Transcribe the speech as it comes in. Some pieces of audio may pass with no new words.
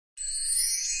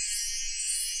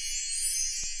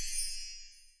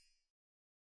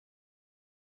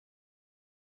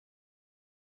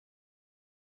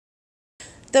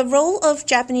The role of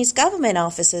Japanese government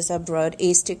offices abroad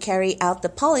is to carry out the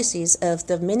policies of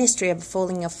the Ministry of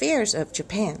Foreign Affairs of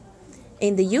Japan.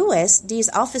 In the U.S., these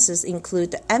offices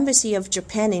include the Embassy of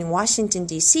Japan in Washington,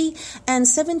 D.C., and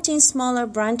 17 smaller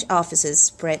branch offices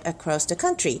spread across the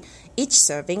country, each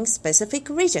serving specific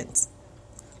regions.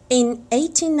 In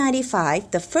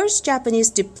 1895, the first Japanese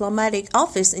diplomatic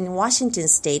office in Washington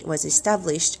state was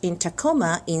established in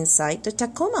Tacoma inside the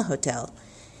Tacoma Hotel.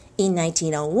 In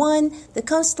 1901, the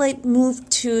consulate moved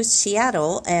to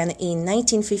Seattle, and in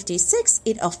 1956,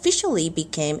 it officially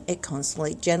became a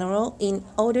Consulate-General in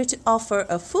order to offer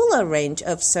a fuller range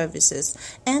of services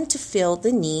and to fill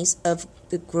the needs of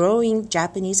the growing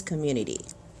Japanese community.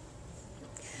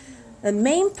 The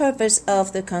main purpose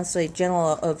of the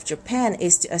Consulate-General of Japan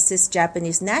is to assist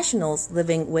Japanese nationals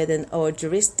living within our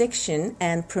jurisdiction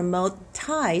and promote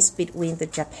ties between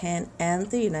Japan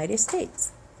and the United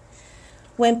States.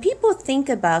 When people think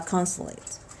about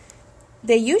consulates,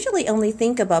 they usually only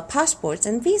think about passports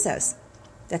and visas.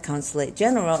 The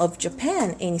Consulate-General of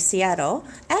Japan in Seattle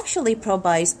actually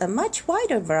provides a much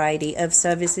wider variety of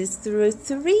services through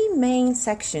three main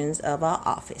sections of our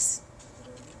office.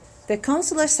 The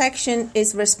consular section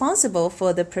is responsible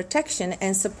for the protection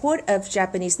and support of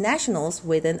Japanese nationals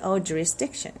within our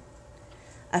jurisdiction.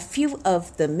 A few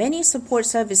of the many support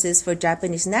services for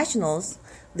Japanese nationals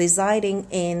residing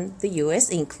in the U.S.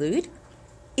 include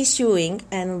issuing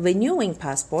and renewing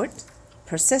passports,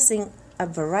 processing a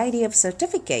variety of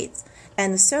certificates,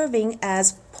 and serving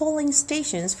as polling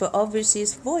stations for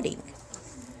overseas voting.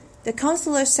 The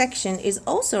consular section is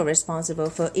also responsible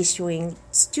for issuing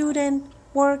student,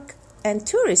 work, and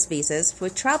tourist visas for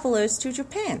travelers to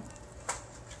Japan.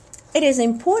 It is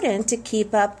important to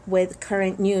keep up with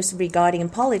current news regarding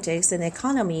politics and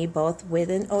economy both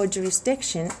within our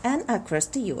jurisdiction and across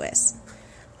the U.S.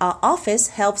 Our office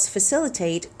helps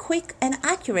facilitate quick and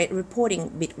accurate reporting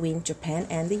between Japan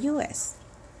and the U.S.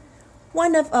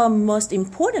 One of our most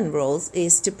important roles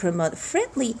is to promote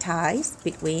friendly ties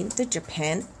between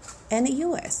Japan and the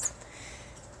U.S.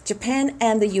 Japan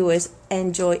and the U.S.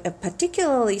 enjoy a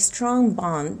particularly strong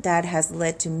bond that has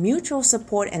led to mutual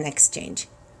support and exchange.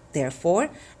 Therefore,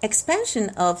 expansion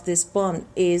of this bond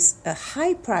is a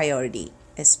high priority,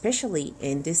 especially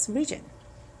in this region.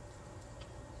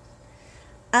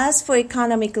 As for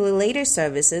economic-related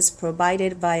services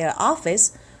provided by our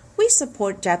office, we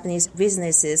support Japanese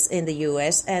businesses in the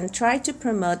U.S. and try to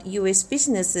promote U.S.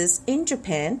 businesses in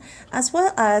Japan, as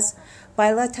well as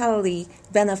bilaterally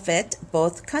benefit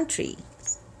both countries.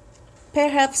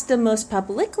 Perhaps the most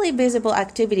publicly visible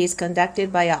activities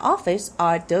conducted by our office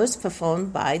are those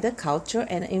performed by the Culture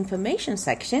and Information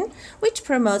section, which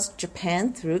promotes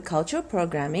Japan through cultural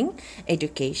programming,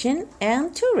 education,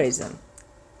 and tourism.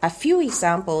 A few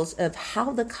examples of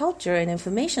how the Culture and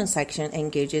Information section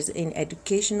engages in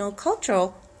educational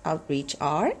cultural outreach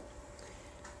are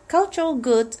Cultural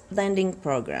Goods Lending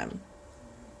Program,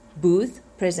 booth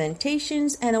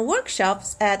presentations and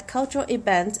workshops at cultural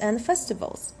events and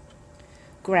festivals,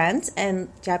 grants and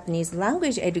Japanese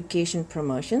language education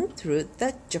promotion through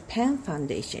the Japan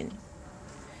Foundation,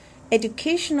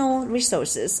 educational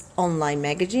resources, online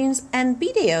magazines, and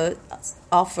videos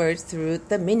offered through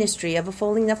the Ministry of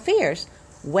Foreign Affairs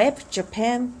Web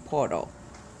Japan portal.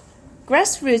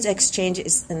 Grassroots exchange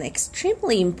is an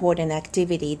extremely important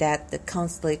activity that the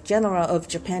Consulate-General of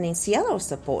Japan in Seattle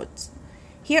supports.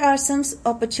 Here are some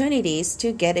opportunities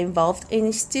to get involved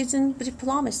in student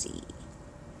diplomacy.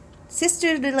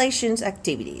 Sister relations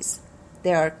activities.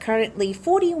 There are currently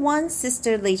 41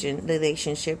 sister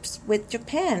relationships with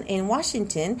Japan in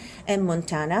Washington and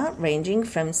Montana, ranging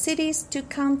from cities to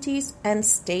counties and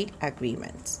state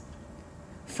agreements.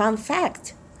 Fun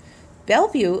fact: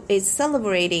 Bellevue is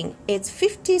celebrating its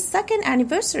 52nd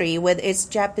anniversary with its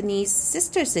Japanese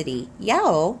sister city,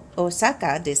 Yao,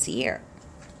 Osaka, this year.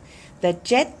 The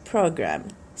JET program.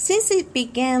 Since it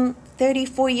began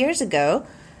 34 years ago,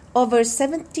 over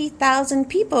 70,000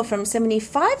 people from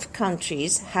 75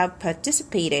 countries have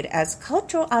participated as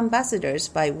cultural ambassadors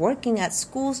by working at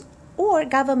schools or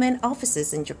government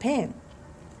offices in Japan.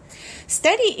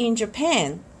 Study in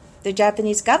Japan. The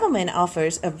Japanese government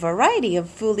offers a variety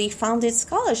of fully funded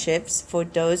scholarships for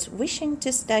those wishing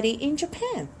to study in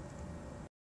Japan.